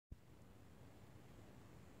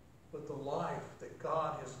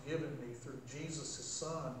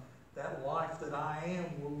Son, that life that I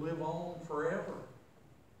am will live on forever.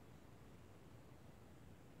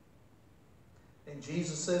 And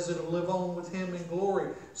Jesus says it'll live on with Him in glory.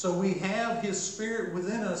 So we have His Spirit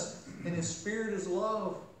within us, and His Spirit is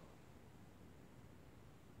love.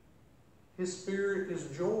 His Spirit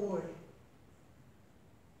is joy.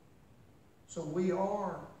 So we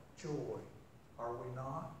are joy, are we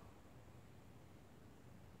not?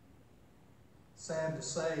 Sad to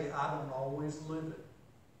say, I don't always live it.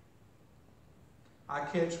 I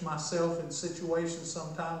catch myself in situations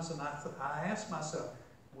sometimes, and I ask myself,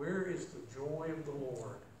 where is the joy of the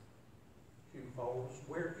Lord? Hugh Foles,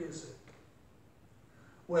 where is it?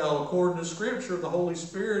 Well, according to Scripture, the Holy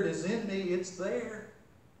Spirit is in me. It's there.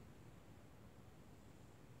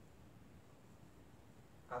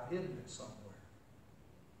 I've hidden it somewhere.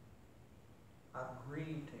 I've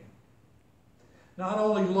grieved Him. Not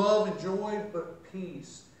only love and joy, but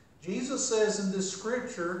peace. Jesus says in this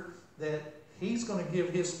Scripture that He's going to give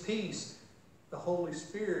His peace. The Holy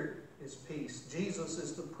Spirit is peace. Jesus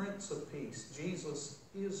is the Prince of Peace. Jesus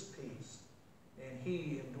is peace. And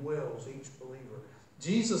He indwells each believer.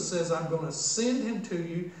 Jesus says, I'm going to send Him to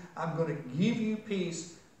you. I'm going to give you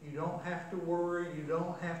peace. You don't have to worry. You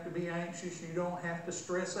don't have to be anxious. You don't have to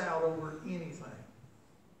stress out over anything.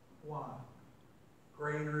 Why?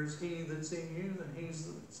 Greater is He that's in you than He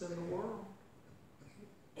that's in the world.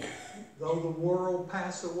 Though the world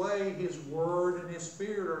pass away, His Word and His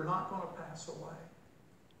Spirit are not going to pass away.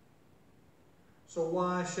 So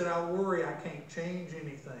why should I worry? I can't change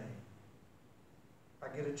anything. I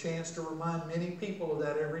get a chance to remind many people of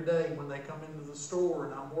that every day when they come into the store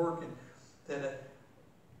and I'm working, that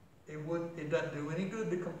it doesn't do any good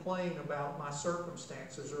to complain about my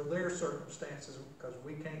circumstances or their circumstances, because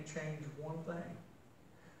we can't change one thing.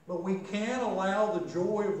 But we can allow the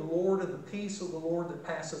joy of the Lord and the peace of the Lord that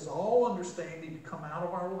passes all understanding to come out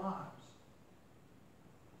of our lives.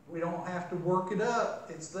 We don't have to work it up.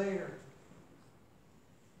 It's there.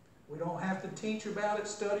 We don't have to teach about it,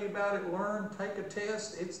 study about it, learn, take a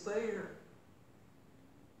test. It's there.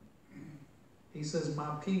 He says,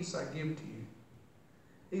 my peace I give to you.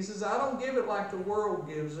 He says, I don't give it like the world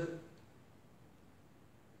gives it.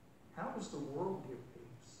 How does the world give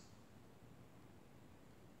peace?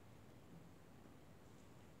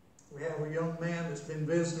 We have a young man that's been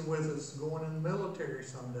visiting with us going in the military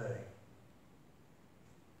someday.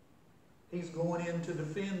 He's going in to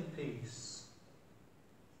defend peace.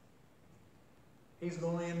 He's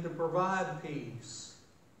going in to provide peace.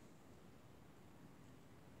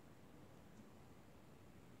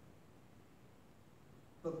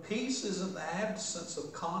 But peace isn't the absence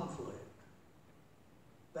of conflict.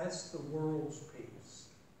 That's the world's peace.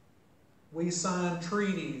 We sign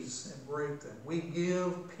treaties and break them. We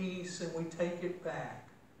give peace and we take it back.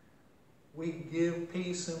 We give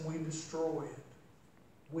peace and we destroy it.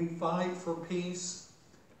 We fight for peace,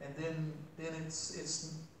 and then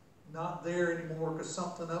it's not there anymore because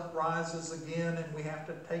something uprises again and we have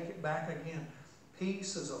to take it back again.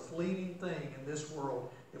 Peace is a fleeting thing in this world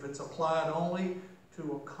if it's applied only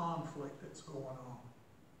to a conflict that's going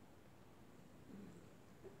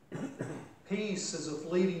on. Peace is a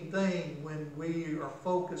fleeting thing when we are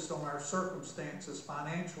focused on our circumstances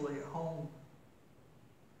financially at home.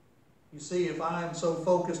 You see, if I am so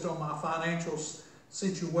focused on my financial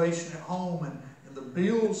situation at home and the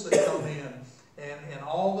bills that come in and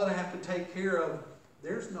all that I have to take care of,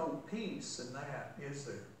 there's no peace in that, is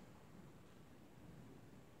there?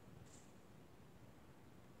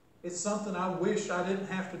 It's something I wish I didn't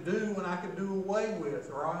have to do when I could do away with,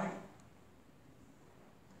 right?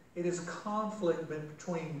 It is conflict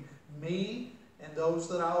between me and those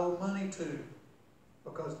that I owe money to,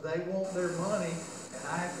 because they want their money and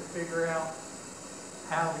I have to figure out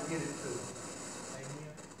how to get it to them.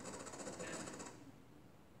 Amen.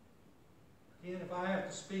 Again, if I have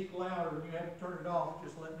to speak louder and you have to turn it off,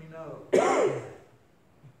 just let me know.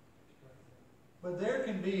 But there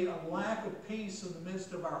can be a lack of peace in the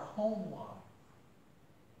midst of our home life.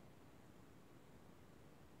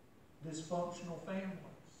 Dysfunctional families.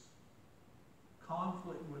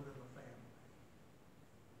 Conflict within the family.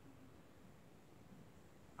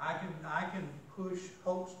 I can push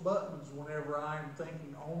hope's buttons whenever I'm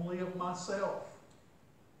thinking only of myself.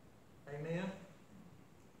 Amen?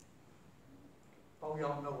 Oh,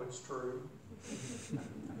 y'all know it's true.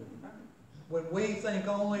 When we think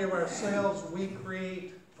only of ourselves, we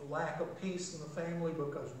create a lack of peace in the family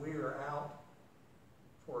because we are out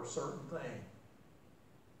for a certain thing.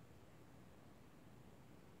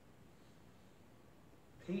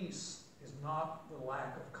 Peace is not the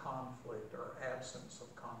lack of conflict or absence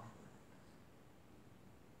of conflict.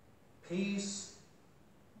 Peace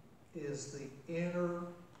is the inner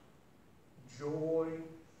joy,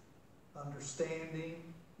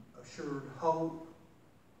 understanding, assured hope,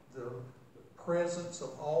 the presence of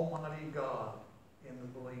Almighty God in the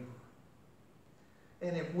believer.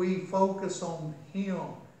 And if we focus on Him,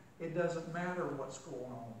 it doesn't matter what's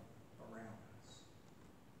going on around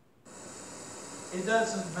us. It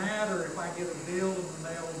doesn't matter if I get a bill in the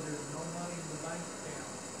mail and there's no money in the bank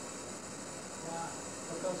account. Why?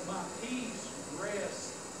 Because my peace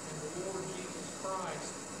rests in the Lord Jesus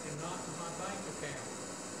Christ and not in my bank account.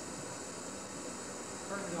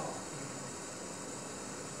 Turn it off.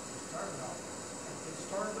 Turn it off. It's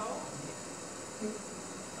turned off.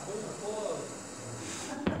 Pull the plug.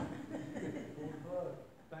 Pull the plug.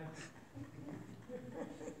 Thank you.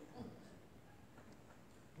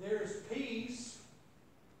 There's peace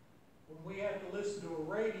when we have to listen to a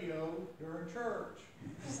radio during church.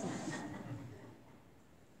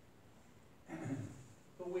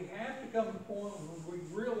 But we have to come to a point when we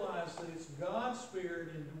realize that it's God's Spirit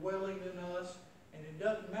indwelling in us, and it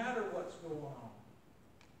doesn't matter what's going on.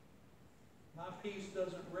 My peace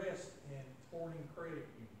doesn't rest in Corning Credit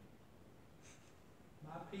Union.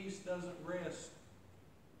 My peace doesn't rest,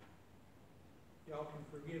 y'all can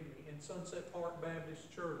forgive me, in Sunset Park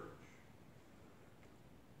Baptist Church.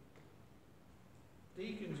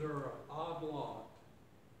 Deacons are an odd lot.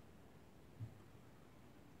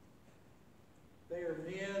 They are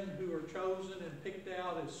men who are chosen and picked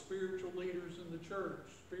out as spiritual leaders in the church,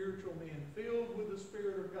 spiritual men filled with the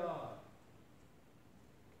Spirit of God.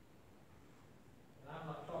 And I'm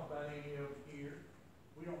not talking about any of them here.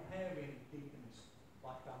 We don't have any deacons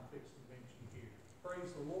like I'm fixing to mention here.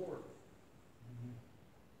 Praise the Lord. Mm-hmm.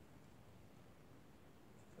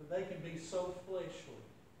 But they can be so fleshly.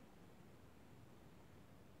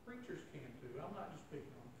 Preachers can too. I'm not just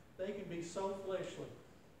picking on them. They can be so fleshly.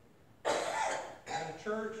 At a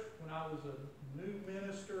church, when I was a new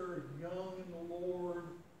minister, young in the Lord,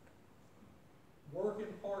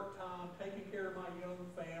 working part-time, taking care of my young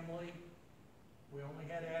family. We only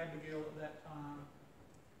had Abigail at that time.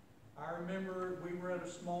 I remember we were at a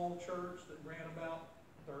small church that ran about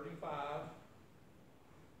 35.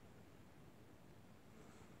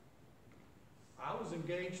 I was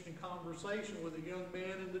engaged in conversation with a young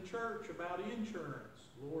man in the church about insurance.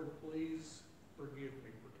 Lord, please forgive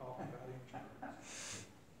me for talking about insurance.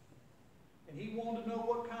 And he wanted to know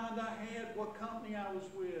what kind I had, what company I was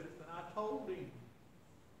with, and I told him.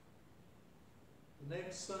 The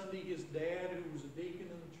next Sunday, his dad, who was a deacon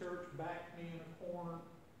in the church, backed me in a corner.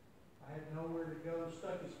 I had nowhere to go,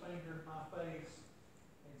 stuck his finger in my face,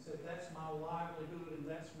 and said, "That's my livelihood, and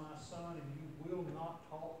that's my son, and you will not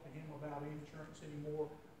talk to him about insurance anymore.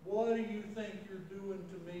 What do you think you're doing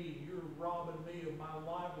to me? You're robbing me of my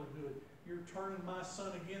livelihood. You're turning my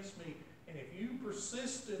son against me. And if you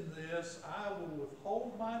persist in this, I will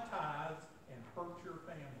withhold my tithes and hurt your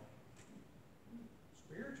family."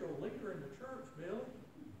 Spiritual leader in the church,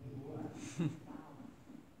 Billy.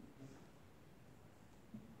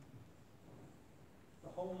 The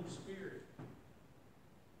Holy Spirit.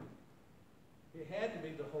 It had to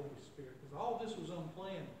be the Holy Spirit, because all this was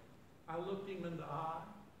unplanned. I looked him in the eye,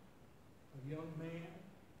 a young man,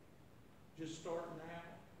 just starting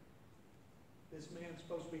out. This man's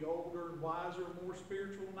supposed to be older, wiser, more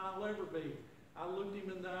spiritual than I'll ever be. I looked him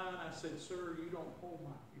in the eye and I said, "Sir, you don't hold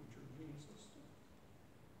my future, Jesus."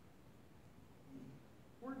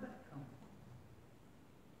 Where'd that come from?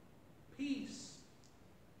 Peace.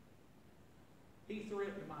 He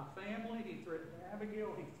threatened my family. He threatened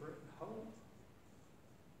Abigail. He threatened Hope.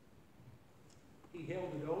 He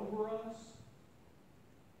held it over us.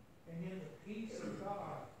 And then the peace of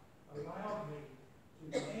God allowed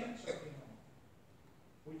me to answer him,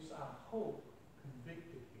 which I hope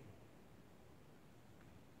convicted him.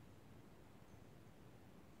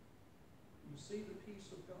 You see the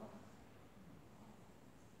peace of God?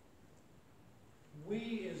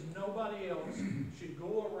 We, as nobody else, should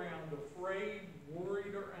go around afraid,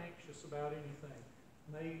 worried, or anxious about anything.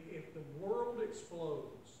 If the world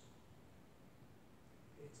explodes,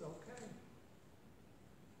 it's okay.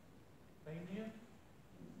 Amen?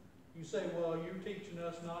 You say, "Well, you're teaching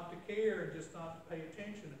us not to care and just not to pay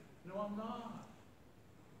attention." No, I'm not.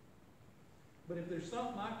 But if there's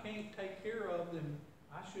something I can't take care of, then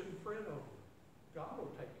I shouldn't fret over it. God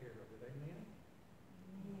will take care of it. Amen?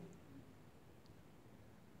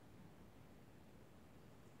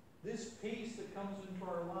 This peace that comes into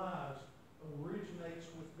our lives originates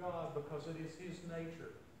with God because it is His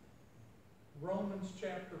nature. Romans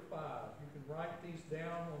chapter 5. You can write these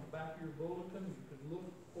down on the back of your bulletin. You can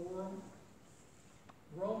look for them.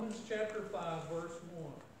 Romans chapter 5, verse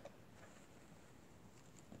 1.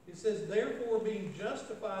 It says, therefore, being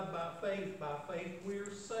justified by faith we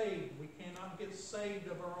are saved. We cannot get saved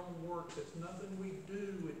of our own works. It's nothing we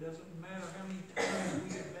do. It doesn't matter how many times we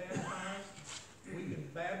get baptized. We can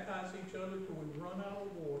baptize each other till we run out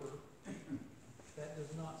of water. That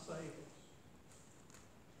does not save us.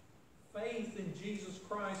 Faith in Jesus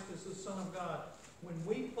Christ as the Son of God. When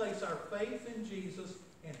we place our faith in Jesus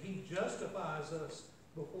and He justifies us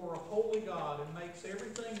before a holy God and makes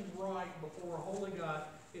everything right before a holy God,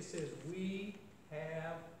 it says we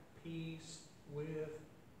have peace with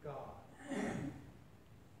God.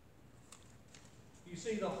 You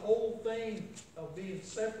see, the whole thing of being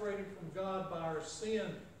separated from God by our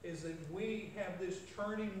sin is that we have this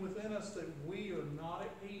churning within us that we are not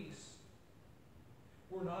at peace.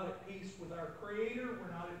 We're not at peace with our Creator.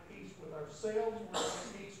 We're not at peace with ourselves. We're not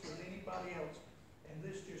at peace with anybody else. And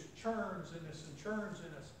this just churns in us and churns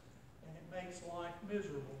in us. And it makes life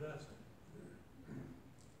miserable, doesn't it?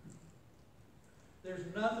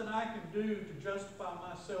 There's nothing I can do to justify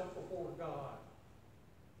myself before God.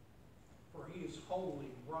 For He is holy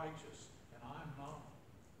and righteous, and I'm not.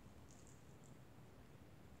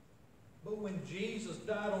 But when Jesus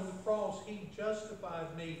died on the cross, He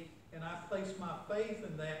justified me, and I placed my faith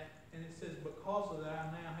in that, and it says, because of that,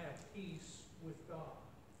 I now have peace with God.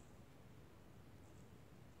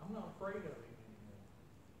 I'm not afraid of Him anymore.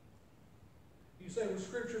 You say, well,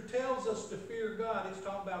 Scripture tells us to fear God. It's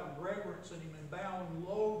talking about reverencing Him and bowing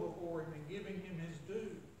low before Him and giving Him His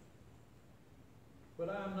due. But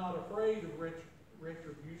I'm not afraid of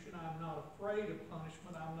retribution. I'm not afraid of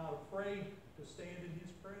punishment. I'm not afraid to stand in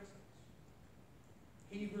His presence.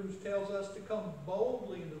 Hebrews tells us to come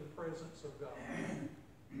boldly into the presence of God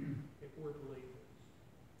if we're believers.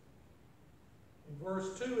 In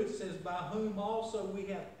verse 2 it says, by whom also we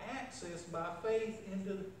have access by faith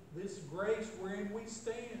into this grace wherein we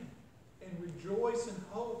stand and rejoice in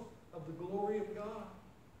hope of the glory of God.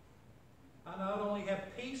 I not only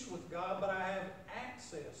have peace with God, but I have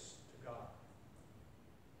access to God.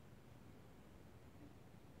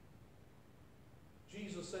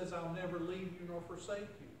 Jesus says, I'll never leave you nor forsake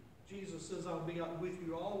you. Jesus says, I'll be with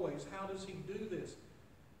you always. How does He do this?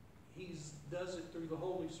 He does it through the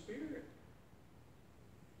Holy Spirit.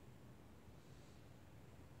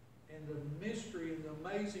 And the mystery and the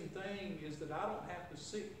amazing thing is that I don't have to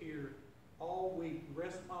sit here all week, the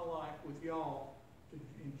rest of my life with y'all to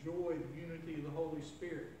enjoy the unity of the Holy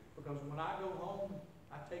Spirit. Because when I go home,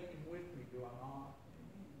 I take Him with me, do I not?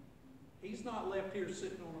 He's not left here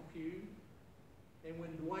sitting on a pew. And when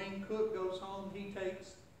Dwayne Cook goes home, he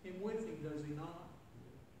takes him with him, does he not?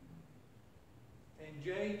 And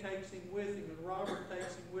Jay takes him with him, and Robert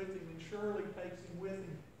takes him with him, and Shirley takes him with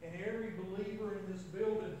him. And every believer in this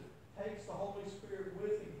building takes the Holy Spirit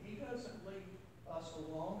with him. He doesn't leave us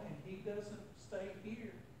alone, and He doesn't stay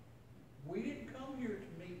here. We didn't come here to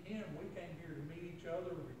meet Him. We came here to meet each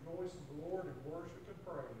other, and rejoice in the Lord, and worship and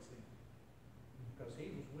praise Him. Because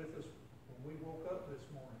He was with us when we woke up this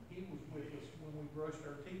morning. He was with us when we brushed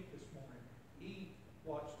our teeth this morning. He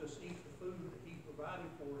watched us eat the food that He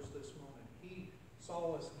provided for us this morning. He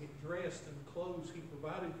saw us get dressed in the clothes He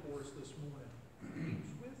provided for us this morning. He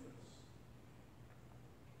was with us.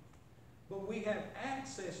 But we have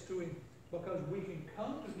access to Him because we can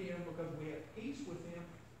come to Him, because we have peace with Him,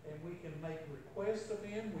 and we can make requests of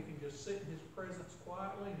Him. We can just sit in His presence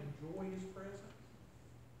quietly and enjoy His presence.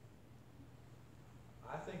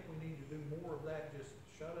 I think we need to do more of that. Just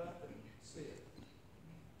shut up and sit.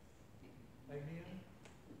 Amen?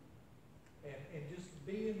 And just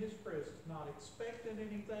be in His presence, not expecting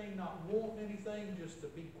anything, not wanting anything, just to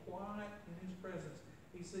be quiet in His presence.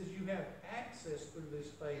 He says you have access through this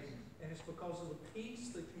faith, and it's because of the peace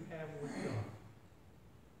that you have with God.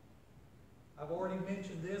 I've already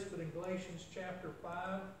mentioned this, but in Galatians chapter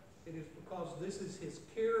 5, it is because this is His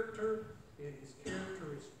character. His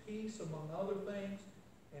character is peace, among other things,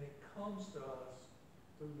 and it comes to us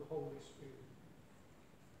through the Holy Spirit.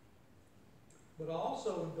 But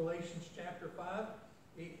also in Galatians chapter 5,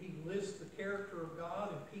 he lists the character of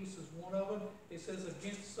God, and peace is one of them. It says,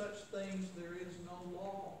 against such things there is no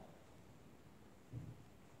law.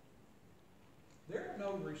 There are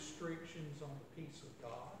no restrictions on the peace of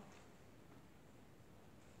God.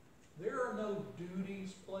 There are no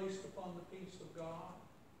duties placed upon the peace of God.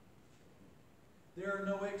 There are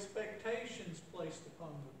no expectations placed upon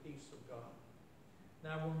the peace of God.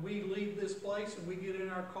 Now, when we leave this place and we get in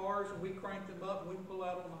our cars and we crank them up and we pull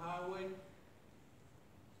out on the highway,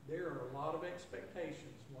 there are a lot of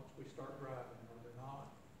expectations once we start driving, are there not?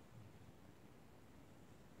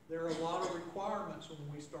 There are a lot of requirements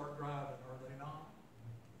when we start driving, are they not?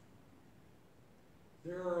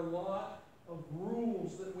 There are a lot of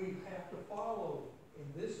rules that we have to follow in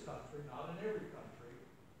this country, not in every country,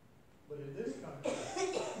 but in this country,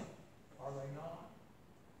 are they not?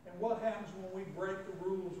 And what happens when we break the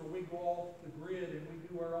rules or we go off the grid and we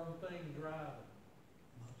do our own thing driving?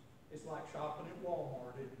 It's like shopping at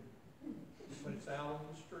Walmart, isn't it? But it's out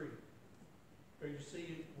on the street. Because you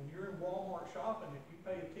see, when you're in Walmart shopping, if you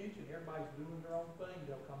pay attention, everybody's doing their own thing.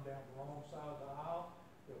 They'll come down the wrong side of the aisle.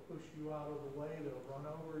 They'll push you out of the way. They'll run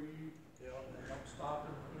over you. They don't stop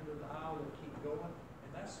at the end of the aisle. They'll keep going.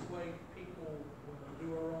 And that's the way people, when we do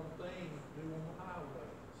our own thing, do on the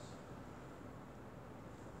highways.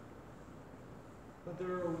 But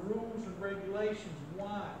there are rules and regulations.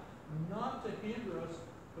 Why? Not to hinder us,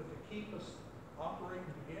 but to keep us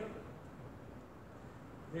operating together.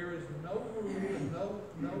 There is no rule,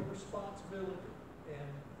 no responsibility,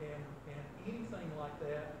 and anything like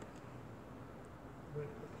that with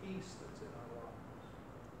the peace that's in our lives.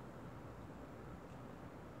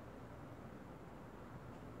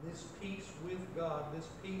 This peace with God, this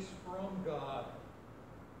peace from God,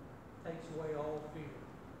 takes away all fear.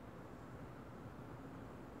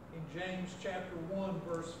 In James chapter 1,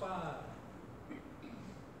 verse 5,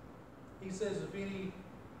 he says, if any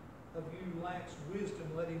of you lacks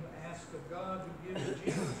wisdom, let him ask of God who gives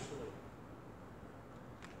generously.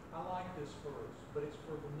 I like this verse, but it's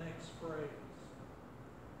for the next phrase.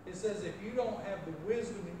 It says, if you don't have the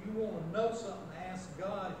wisdom and you want to know something, ask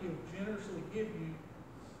God. He'll generously give you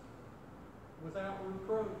without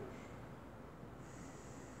reproach.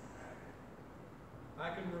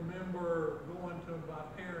 I can remember going to my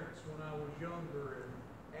parents when I was younger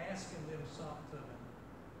and asking them something.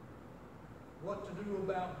 What to do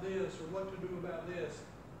about this or what to do about this.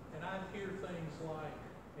 And I'd hear things like,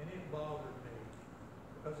 and it bothered me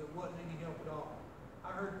because it wasn't any help at all.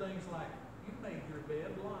 I heard things like, you made your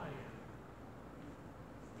bed, lie in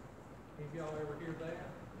it. Have y'all ever hear that?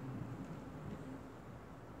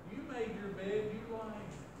 You made your bed, you lie in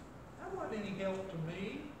it. That wasn't any help to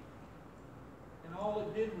me. And all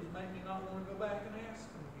it did was make me not want to go back and ask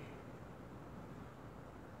them again.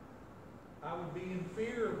 I would be in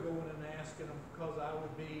fear of going and asking them because I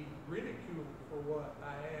would be ridiculed for what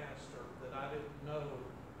I asked or that I didn't know.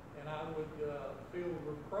 And I would feel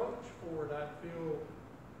reproach for it. I'd feel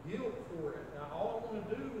guilt for it. Now, all I want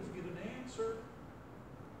to do is get an answer.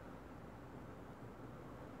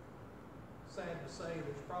 Sad to say,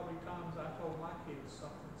 there's probably times I told my kids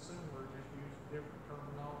something similar, just using different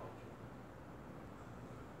terminology.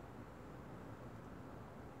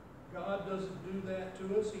 God doesn't do that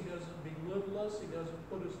to us. He doesn't belittle us. He doesn't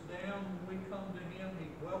put us down when we come to Him. He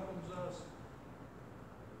welcomes us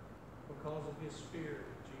because of His Spirit,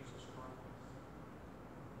 Jesus Christ.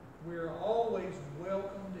 We're always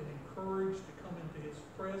welcomed and encouraged to come into His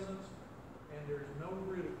presence, and there's no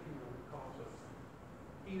ridicule because of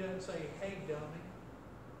it. He doesn't say, hey, dummy.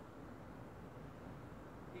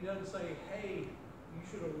 He doesn't say, hey, you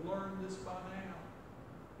should have learned this by now.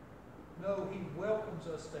 No, He welcomes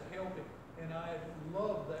us to help Him. And I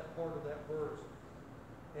love that part of that verse.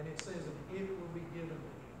 And it says, and it will be given to him.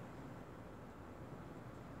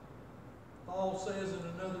 Paul says in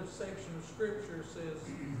another section of Scripture, says,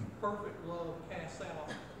 perfect love casts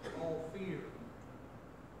out all fear.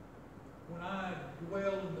 When I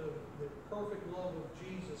dwell in the perfect love of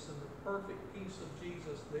Jesus and the perfect peace of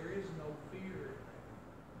Jesus, there is no fear in that.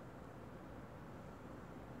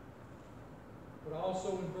 But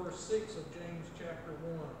also in verse 6 of James chapter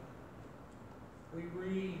 1, we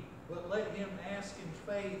read, but let him ask in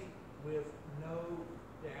faith with no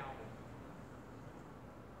doubting.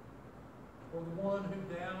 For the one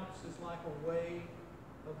who doubts is like a wave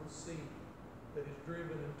of the sea that is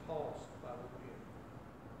driven and tossed by the wind.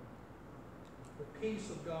 The peace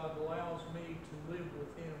of God allows me to live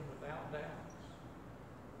with Him without doubts.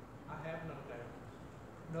 I have no doubts.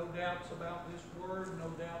 No doubts about this word, no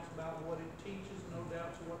doubts about what it teaches, no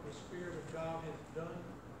doubts of what the Spirit of God has done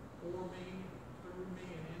for me, through me,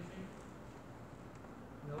 and in me.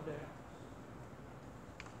 No doubts.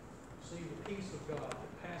 See, the peace of God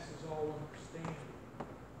that passes all understanding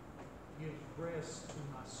gives rest to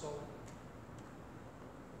my soul.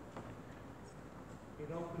 It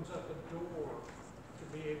opens up a door to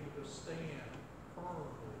be able to stand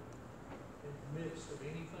firmly in the midst of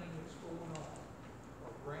anything that's going on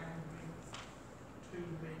around me, to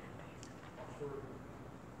me, or through me.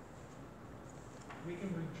 We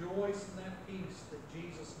can rejoice in that peace that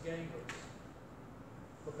Jesus gave us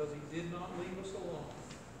because He did not leave us alone.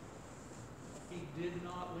 He did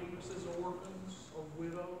not leave us as orphans or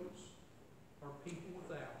widows or people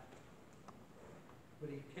without. But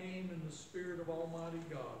He came in the Spirit of Almighty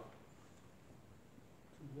God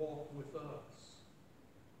to to walk with us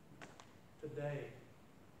today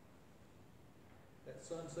at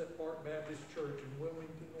Sunset Park Baptist Church in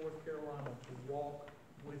Wilmington, North Carolina, to walk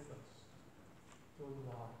with us through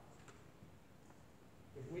life.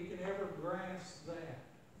 If we can ever grasp that,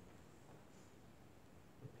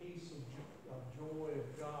 the peace of joy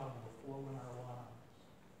of God will flow in our lives,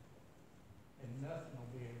 and nothing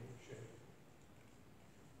will be able to shake it.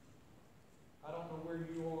 I don't know where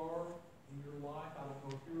you are in your life. I don't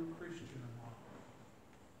know if you're a Christian or not.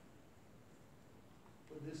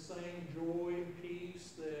 But this same joy and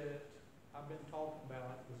peace that I've been talking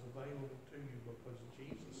about is available to you because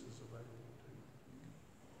Jesus is available to you.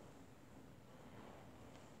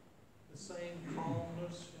 The same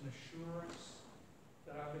calmness and assurance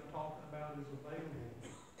that I've been talking about is available.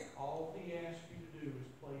 All He asks you to do is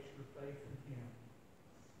place your faith in Him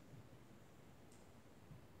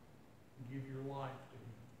and give your life to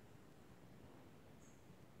Him.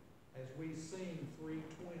 As we sing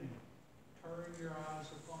 320, turn your eyes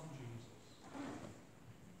upon Jesus.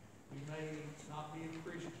 You may not be a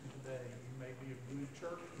Christian today. You may be a good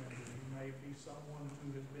church member. You may be someone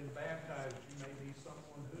who has been baptized. You may be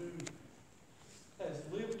someone who has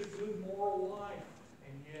lived a good moral life,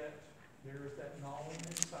 and yet there is that gnawing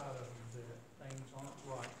inside of you that things aren't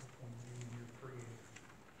right.